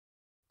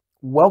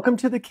Welcome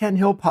to the Ken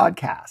Hill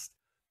Podcast.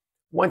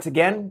 Once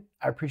again,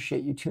 I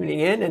appreciate you tuning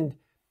in. And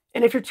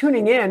if you're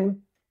tuning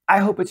in,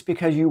 I hope it's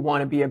because you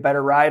want to be a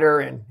better writer.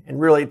 And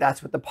really,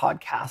 that's what the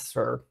podcasts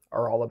are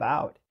all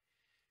about.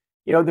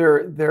 You know,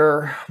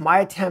 they're my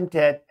attempt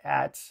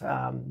at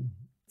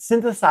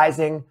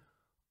synthesizing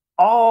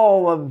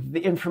all of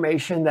the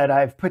information that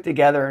I've put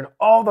together and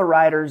all the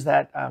writers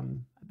that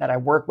I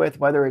work with,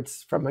 whether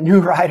it's from a new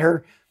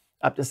writer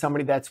up to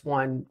somebody that's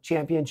won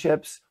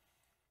championships,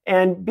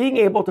 and being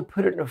able to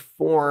put it in a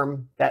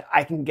form that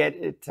I can get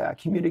it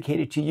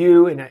communicated to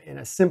you in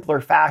a simpler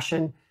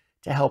fashion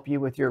to help you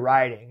with your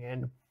writing.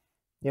 And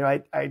you know,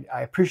 I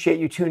appreciate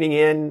you tuning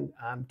in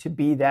to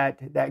be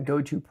that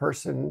go-to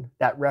person,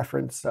 that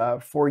reference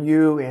for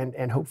you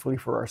and hopefully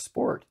for our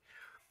sport.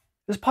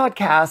 This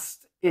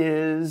podcast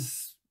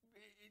is,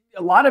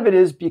 a lot of it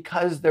is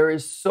because there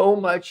is so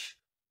much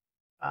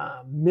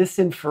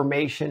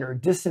misinformation or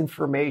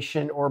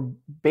disinformation or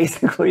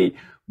basically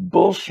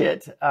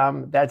bullshit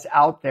that's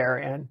out there.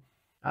 And,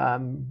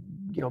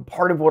 you know,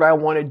 part of what I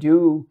want to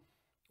do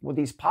with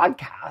these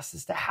podcasts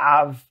is to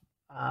have,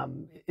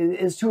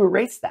 is to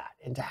erase that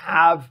and to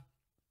have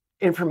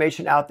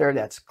information out there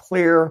that's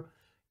clear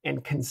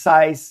and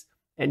concise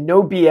and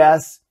no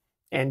BS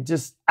and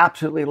just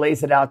absolutely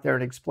lays it out there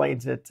and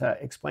explains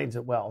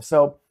it well.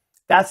 So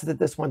that's what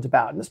this one's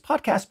about. And this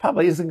podcast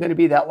probably isn't going to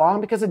be that long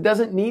because it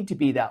doesn't need to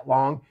be that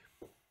long.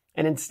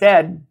 And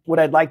instead, what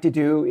I'd like to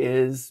do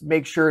is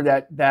make sure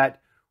that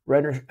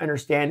we're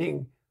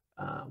understanding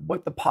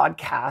what the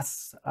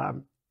podcasts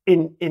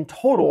in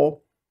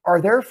total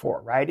are there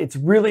for, right? It's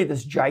really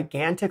this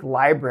gigantic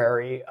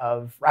library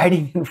of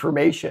writing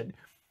information.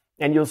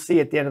 And you'll see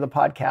at the end of the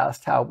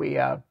podcast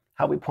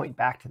how we point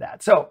back to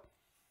that. So,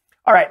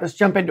 all right, let's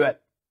jump into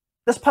it.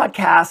 This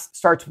podcast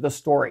starts with a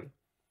story.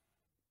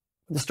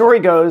 The story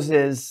goes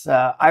is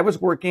I was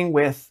working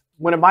with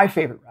one of my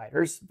favorite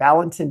writers,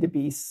 Valentin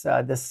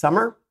DeBeese, this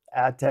summer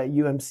at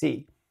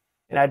UMC.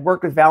 And I'd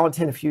worked with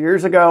Valentin a few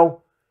years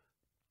ago,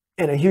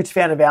 and a huge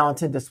fan of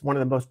Valentin, just one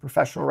of the most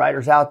professional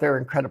writers out there,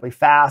 incredibly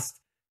fast.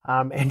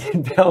 And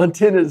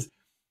Valentin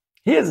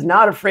is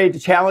not afraid to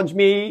challenge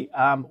me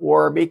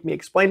or make me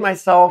explain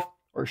myself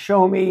or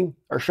show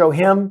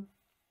him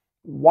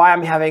why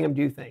I'm having him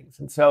do things.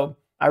 And so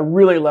I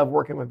really love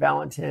working with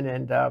Valentin,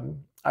 and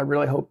I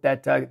really hope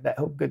that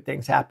good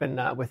things happen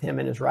with him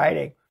and his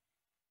writing.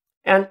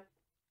 And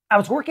I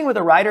was working with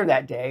a writer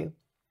that day,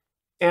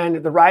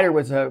 and the writer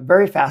was a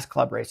very fast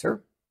club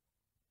racer.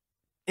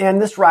 And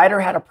this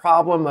writer had a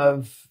problem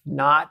of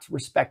not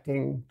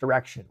respecting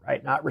direction,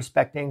 right? Not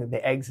respecting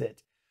the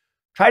exit.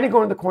 Tried to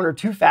go in the corner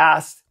too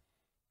fast,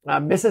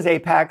 misses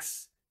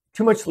apex,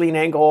 too much lean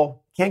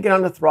angle, can't get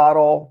on the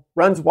throttle,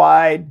 runs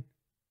wide,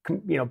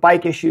 you know,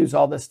 bike issues,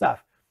 all this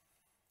stuff.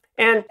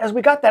 And as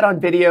we got that on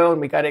video and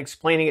we got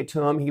explaining it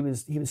to him, he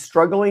was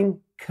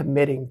struggling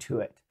committing to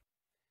it.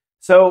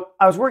 So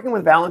I was working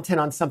with Valentin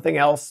on something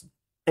else,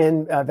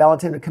 and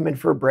Valentin would come in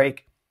for a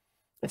break.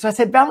 And so I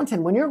said,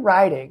 Valentin, when you're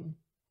writing,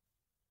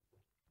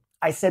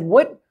 I said,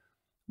 what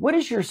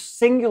is your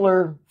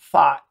singular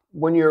thought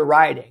when you're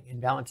writing? And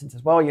Valentin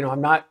says, well, you know,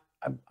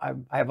 I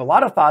have a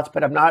lot of thoughts,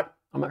 but I'm not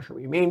sure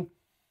what you mean.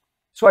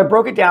 So I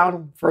broke it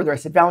down further. I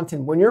said,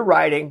 Valentin, when you're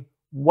writing,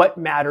 what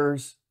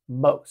matters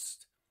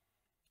most?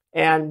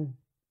 And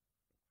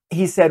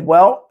he said,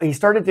 well, he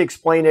started to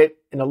explain it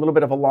in a little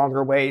bit of a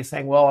longer way,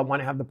 saying, well, I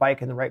want to have the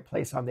bike in the right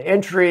place on the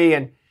entry.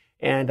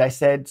 And I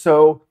said,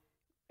 so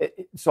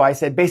I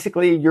said,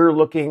 basically, you're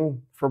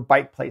looking for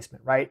bike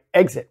placement, right?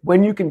 Exit,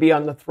 when you can be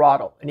on the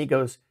throttle. And he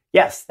goes,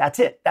 yes, that's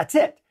it. That's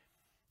it.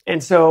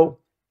 And so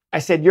I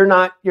said, you're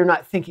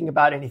not thinking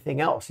about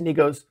anything else. And he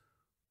goes,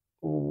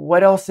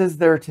 what else is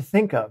there to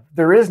think of?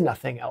 There is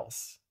nothing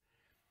else.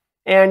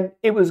 And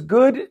it was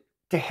good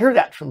to hear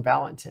that from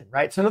Valentin,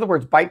 right? So in other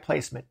words, bike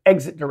placement,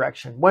 exit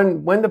direction,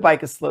 when the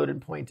bike is slowed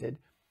and pointed,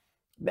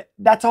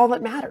 that's all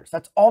that matters.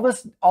 That's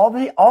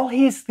all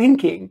he's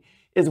thinking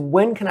is,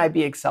 when can I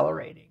be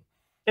accelerating?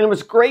 And it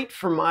was great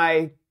for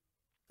my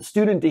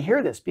student to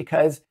hear this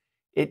because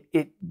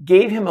it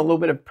gave him a little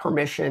bit of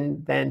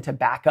permission then to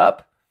back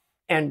up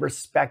and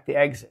respect the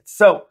exits.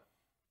 So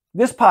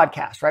this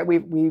podcast, right?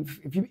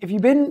 If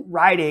you've been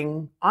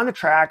riding on the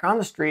track, on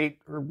the street,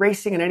 or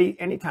racing at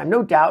any time,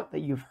 no doubt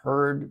that you've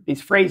heard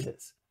these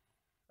phrases,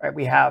 right?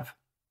 We have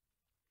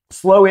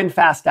slow in,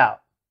 fast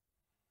out,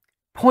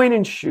 point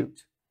and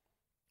shoot,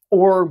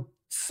 or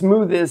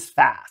smooth is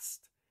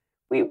fast.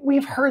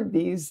 We've heard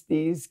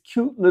these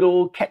cute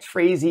little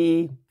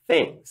catchphrasey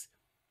things.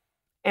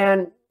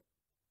 And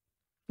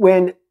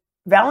when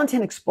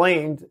Valentin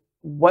explained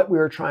what he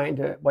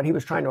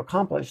was trying to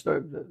accomplish,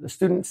 the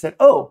student said,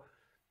 oh,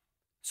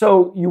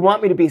 so you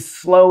want me to be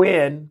slow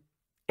in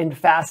and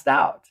fast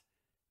out?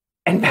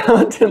 And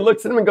Valentin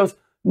looks at him and goes,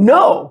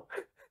 no,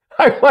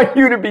 I want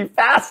you to be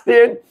fast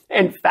in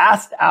and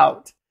fast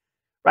out,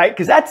 right?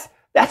 Because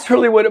that's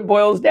really what it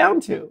boils down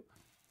to.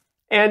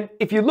 And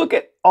if you look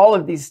at all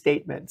of these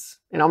statements,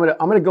 and I'm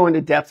gonna go into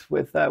depth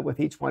with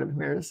each one of them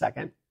here in a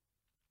second.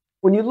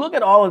 when you look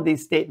at all of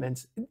these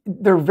statements,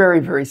 they're very,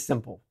 very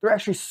simple. They're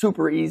actually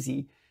super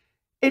easy.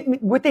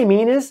 What they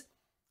mean is,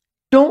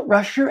 don't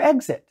rush your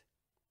exit.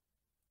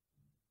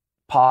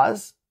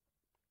 Pause.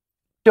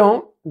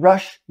 Don't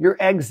rush your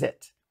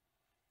exit.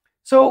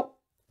 So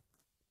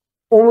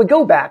when we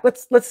go back,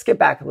 let's skip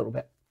back a little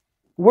bit.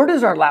 Where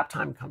does our lap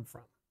time come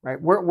from, right?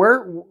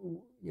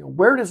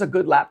 Where does a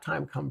good lap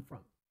time come from?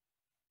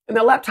 And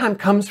the lap time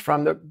comes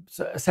from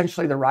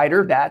essentially the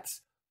rider that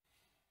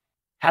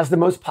has the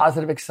most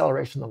positive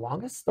acceleration the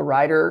longest, the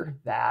rider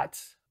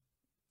that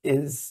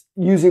is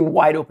using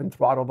wide open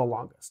throttle the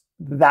longest.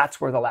 That's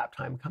where the lap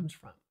time comes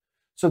from.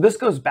 So this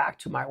goes back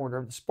to my order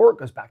of the sport,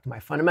 goes back to my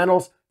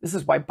fundamentals. This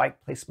is why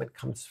bike placement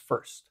comes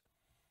first,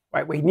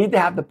 right? We need to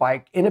have the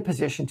bike in a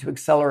position to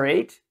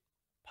accelerate,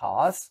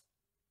 pause,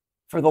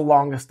 for the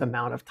longest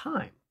amount of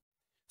time.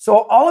 So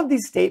all of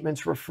these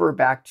statements refer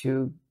back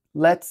to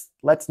let's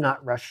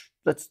not rush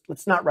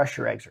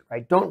your exit,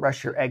 right? Don't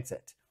rush your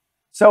exit.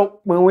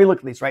 So when we look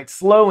at these, right?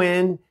 Slow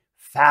in,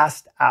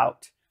 fast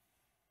out.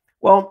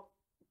 Well,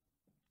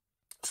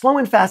 slow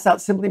in, fast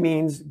out simply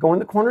means go in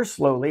the corner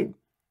slowly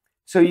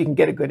so you can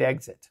get a good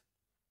exit.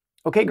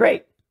 Okay,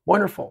 great.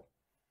 Wonderful.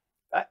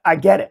 I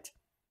get it.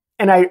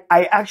 And I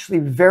actually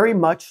very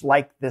much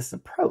like this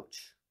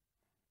approach.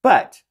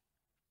 But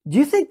do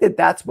you think that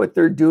that's what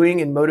they're doing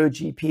in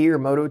MotoGP or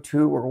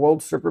Moto2 or World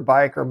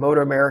Superbike or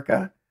Moto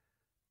America?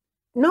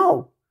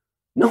 No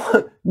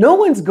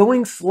one's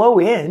going slow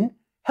in.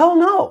 Hell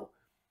no.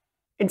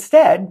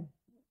 Instead,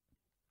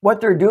 what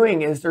they're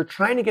doing is they're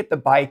trying to get the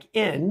bike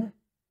in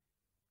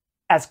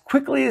as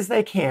quickly as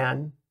they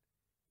can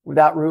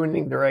without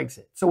ruining their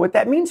exit. So what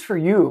that means for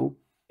you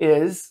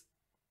is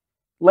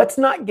let's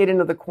not get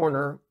into the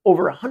corner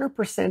over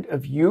 100%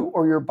 of you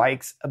or your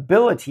bike's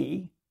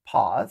ability,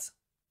 pause,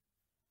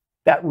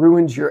 that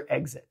ruins your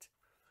exit.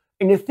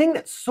 And the thing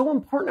that's so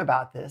important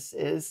about this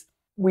is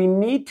we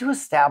need to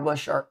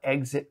establish our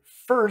exit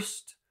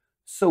first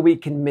so we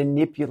can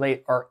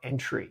manipulate our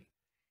entry.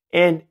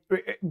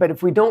 But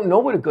if we don't know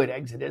what a good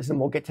exit is, and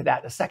we'll get to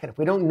that in a second, if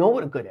we don't know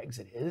what a good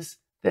exit is,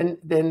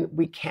 then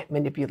we can't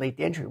manipulate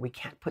the entry. We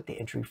can't put the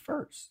entry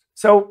first.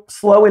 So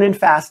slow in and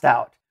fast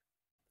out.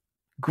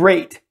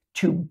 Great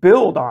to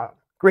build on,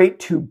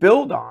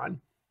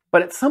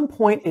 but at some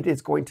point it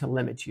is going to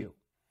limit you.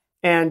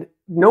 And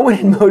no one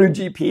in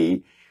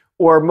MotoGP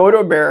or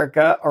Moto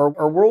America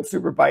or World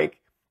Superbike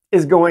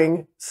is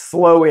going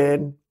slow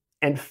in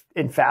and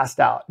fast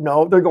out.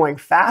 No, they're going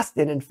fast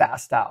in and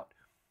fast out.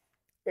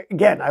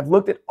 Again, I've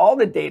looked at all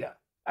the data.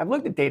 I've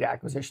looked at data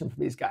acquisition for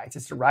these guys.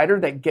 It's a rider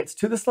that gets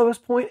to the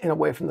slowest point and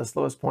away from the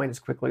slowest point as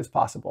quickly as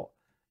possible.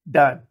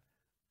 Done.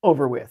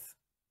 Over with.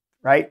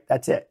 Right?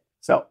 That's it.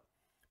 So,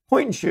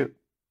 point and shoot.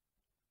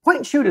 Point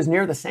and shoot is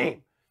near the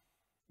same,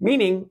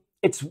 meaning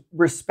it's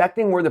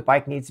respecting where the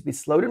bike needs to be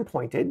slowed and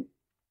pointed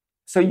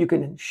so you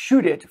can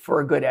shoot it for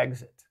a good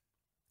exit,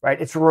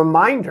 right? It's a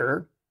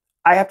reminder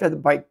I have to have the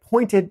bike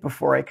pointed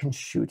before I can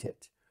shoot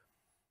it.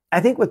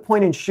 I think with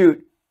point and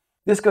shoot,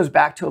 this goes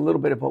back to a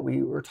little bit of what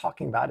we were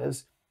talking about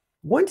is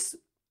once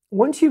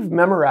you've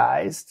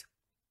memorized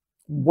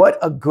what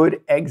a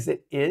good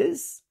exit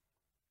is,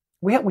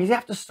 we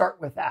have to start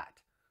with that.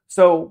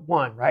 So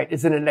one, right,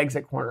 is it an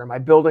exit corner? Am I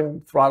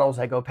building throttle as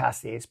I go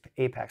past the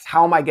apex?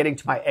 How am I getting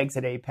to my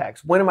exit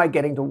apex? When am I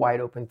getting to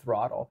wide open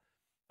throttle?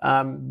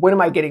 When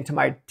am I getting to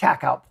my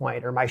tack out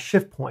point or my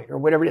shift point or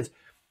whatever it is?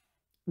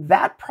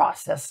 That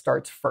process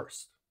starts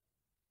first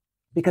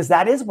because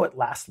that is what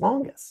lasts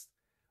longest,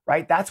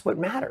 right? That's what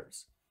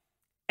matters.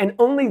 And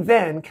only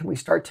then can we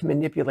start to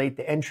manipulate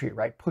the entry,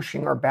 right?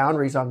 Pushing our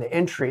boundaries on the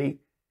entry.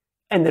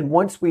 And then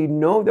once we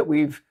know that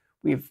we've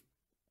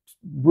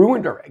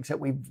ruined our exit,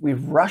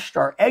 we've rushed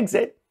our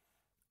exit,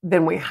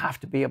 then we have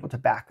to be able to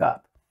back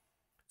up.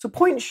 So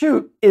point and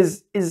shoot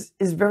is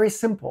very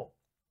simple.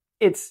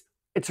 It's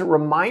a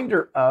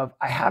reminder of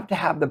I have to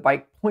have the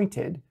bike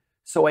pointed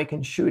so I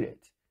can shoot it.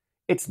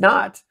 It's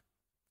not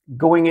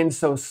going in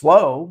so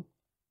slow,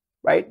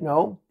 right?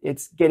 No,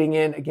 it's getting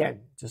in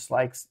again, just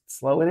like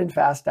slow in and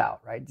fast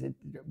out, right?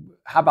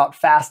 How about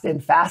fast in,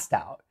 fast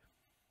out?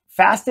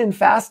 Fast in,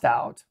 fast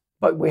out,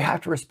 but we have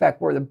to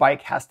respect where the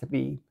bike has to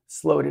be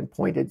slowed and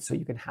pointed so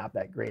you can have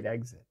that great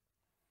exit.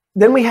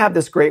 Then we have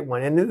this great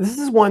one, and this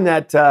is one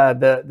that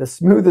the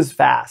smooth is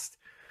fast.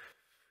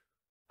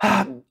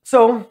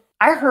 So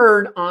I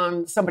heard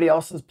on somebody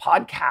else's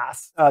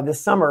podcast this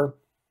summer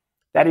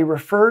that he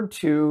referred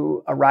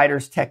to a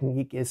rider's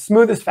technique as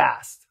smooth as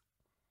fast.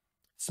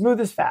 Smooth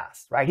as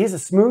fast, right? He's a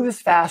smooth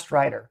as fast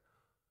rider.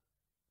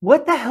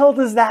 What the hell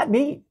does that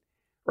mean,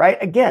 right?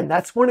 Again,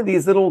 that's one of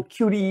these little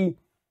cutie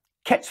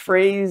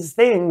catchphrase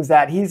things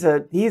that he's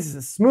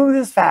as smooth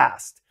as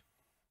fast.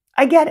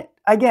 I get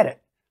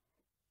it.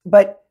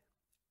 But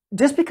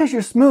just because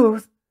you're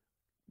smooth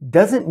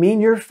doesn't mean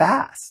you're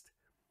fast.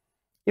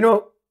 You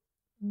know,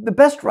 the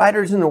best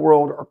riders in the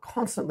world are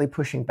constantly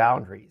pushing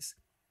boundaries.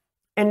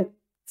 And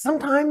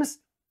sometimes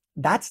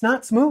that's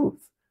not smooth,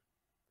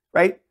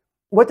 right?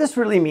 What this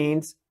really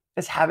means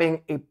is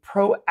having a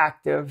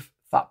proactive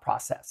thought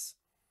process.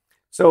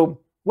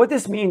 So What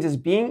this means is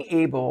being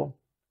able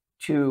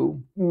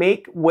to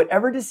make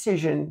whatever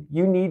decision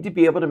you need to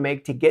be able to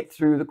make to get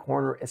through the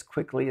corner as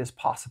quickly as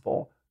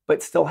possible,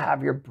 but still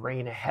have your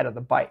brain ahead of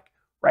the bike,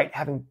 right?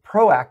 Having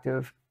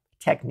proactive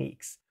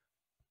techniques.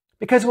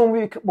 Because when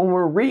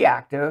we're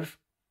reactive,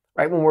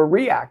 right? When we're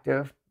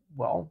reactive,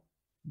 well,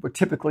 we're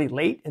typically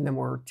late and then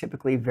we're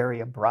typically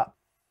very abrupt.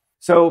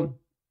 So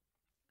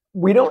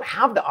we don't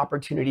have the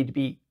opportunity to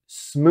be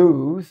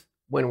smooth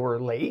when we're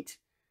late.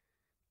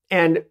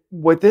 And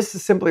what this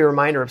is simply a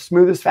reminder of,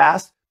 smooth is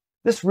fast.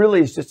 This really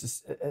is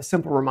just a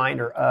simple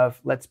reminder of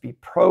let's be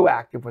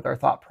proactive with our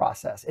thought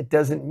process. It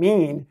doesn't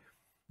mean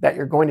that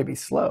you're going to be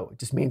slow. It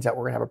just means that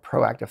we're going to have a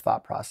proactive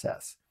thought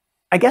process.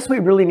 I guess we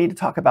really need to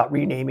talk about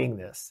renaming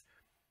this,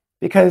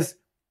 because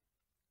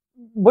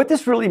what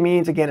this really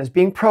means, again, is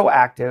being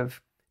proactive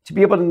to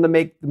be able to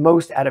make the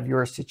most out of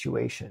your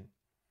situation,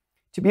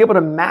 to be able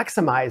to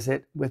maximize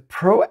it with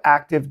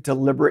proactive,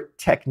 deliberate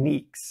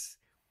techniques.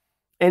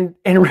 And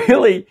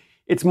really,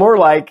 it's more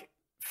like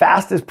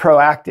fast is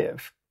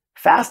proactive,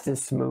 fast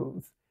is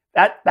smooth.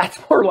 That's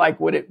more like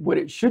what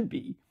it should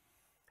be,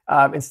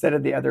 instead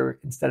of the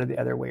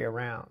other way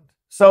around.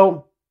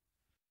 So,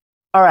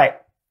 all right,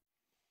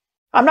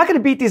 I'm not going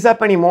to beat these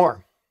up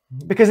anymore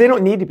because they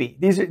don't need to be.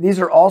 These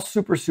are all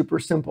super, super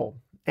simple.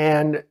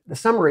 And the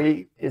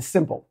summary is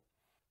simple.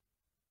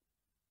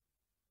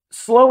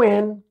 Slow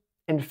in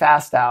and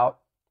fast out,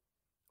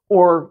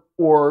 or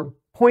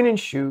point and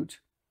shoot,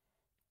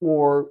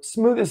 or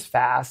smooth as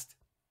fast.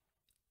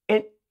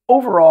 And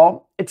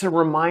overall, it's a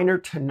reminder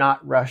to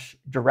not rush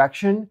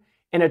direction,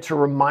 and it's a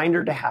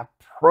reminder to have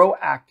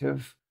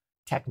proactive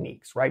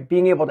techniques, right?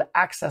 Being able to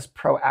access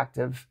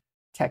proactive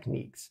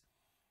techniques.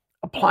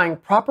 Applying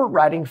proper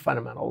riding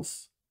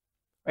fundamentals,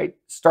 right,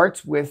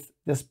 starts with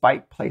this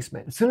bike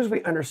placement. As soon as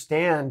we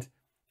understand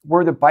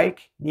where the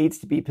bike needs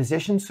to be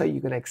positioned so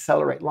you can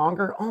accelerate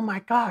longer, oh my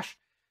gosh,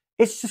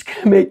 it's just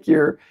going to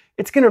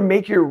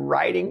make your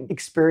riding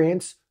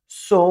experience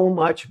so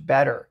much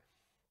better.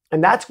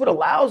 And that's what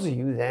allows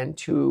you then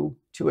to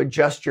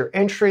adjust your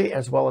entry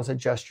as well as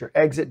adjust your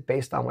exit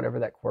based on whatever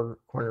that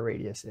corner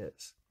radius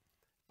is.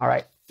 All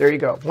right, there you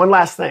go. One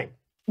last thing.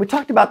 We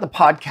talked about the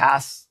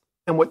podcasts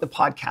and what the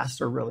podcasts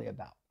are really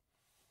about,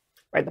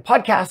 right? The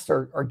podcasts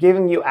are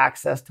giving you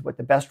access to what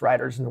the best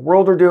riders in the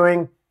world are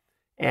doing,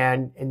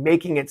 and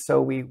making it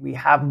so we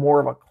have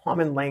more of a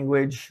common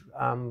language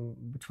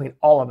between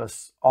all of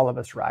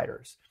us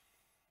riders.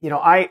 You know,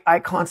 I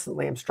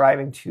constantly am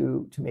striving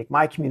to make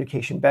my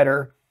communication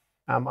better.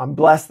 I'm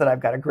blessed that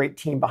I've got a great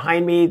team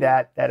behind me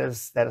that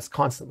is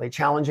constantly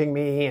challenging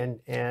me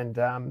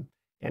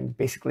and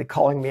basically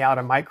calling me out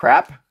on my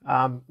crap,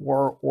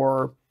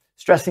 or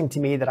stressing to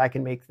me that I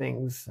can make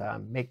things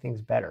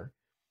better.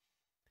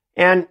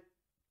 And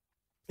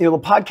you know,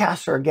 the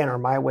podcasts are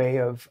my way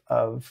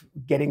of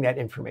getting that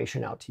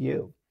information out to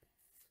you.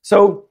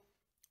 So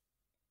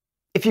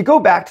if you go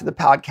back to the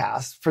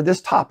podcast for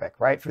this topic,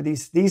 right, for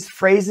these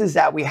phrases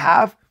that we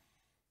have,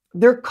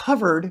 they're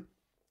covered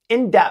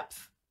in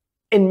depth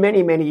in many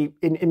of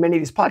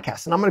these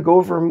podcasts. And I'm going to go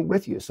over them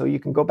with you so you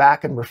can go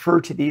back and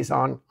refer to these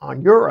on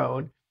your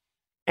own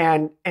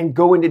and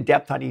go into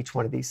depth on each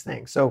one of these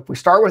things. So if we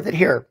start with it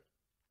here,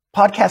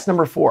 podcast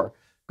number 4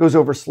 goes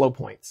over slow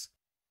points.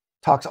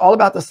 Talks all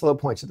about the slow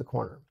points of the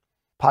corner.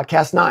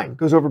 Podcast 9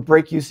 goes over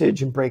brake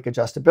usage and brake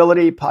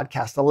adjustability.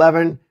 Podcast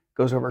 11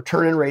 goes over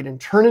turn-in rate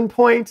and turn-in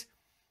point.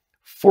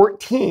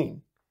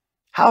 14,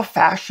 how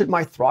fast should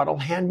my throttle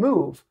hand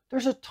move?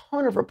 There's a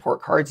ton of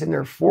report cards in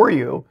there for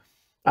you.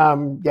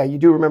 Yeah, you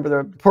do remember the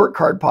report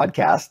card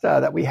podcast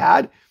that we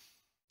had.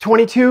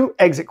 22,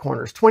 exit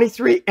corners.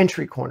 23,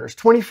 entry corners.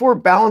 24,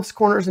 balance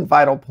corners and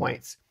vital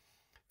points.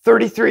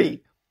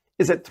 33,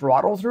 is it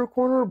throttle through a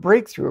corner or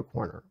brake through a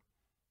corner?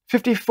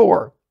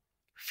 54,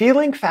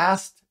 feeling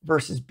fast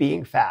versus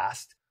being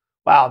fast.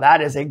 Wow, that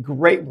is a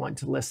great one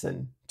to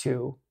listen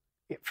to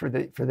for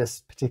this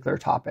particular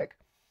topic.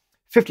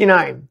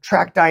 59,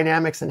 track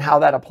dynamics and how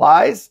that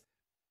applies.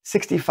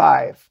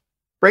 65,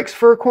 brakes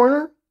for a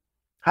corner.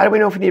 How do we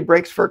know if we need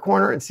brakes for a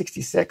corner? And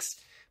 66,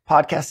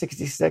 podcast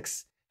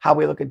 66, how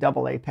we look at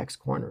double apex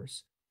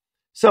corners.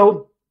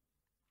 So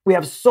we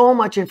have so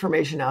much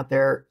information out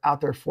there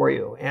for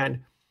you.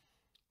 And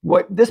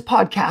what this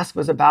podcast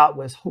was about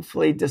was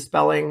hopefully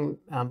dispelling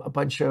a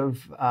bunch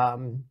of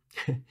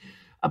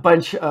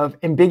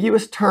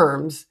ambiguous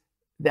terms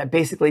that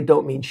basically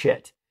don't mean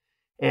shit.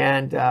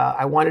 And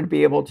I wanted to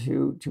be able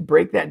to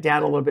break that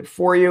down a little bit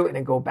for you and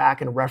then go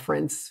back and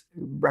reference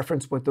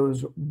what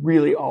those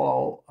really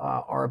all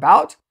are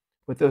about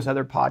with those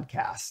other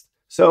podcasts.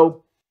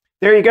 So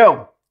there you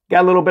go.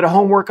 Got a little bit of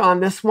homework on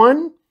this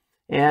one,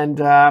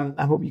 and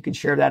I hope you can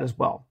share that as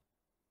well.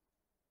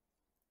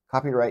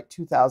 Copyright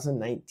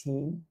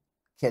 2019,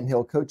 Ken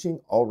Hill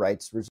Coaching, all rights reserved.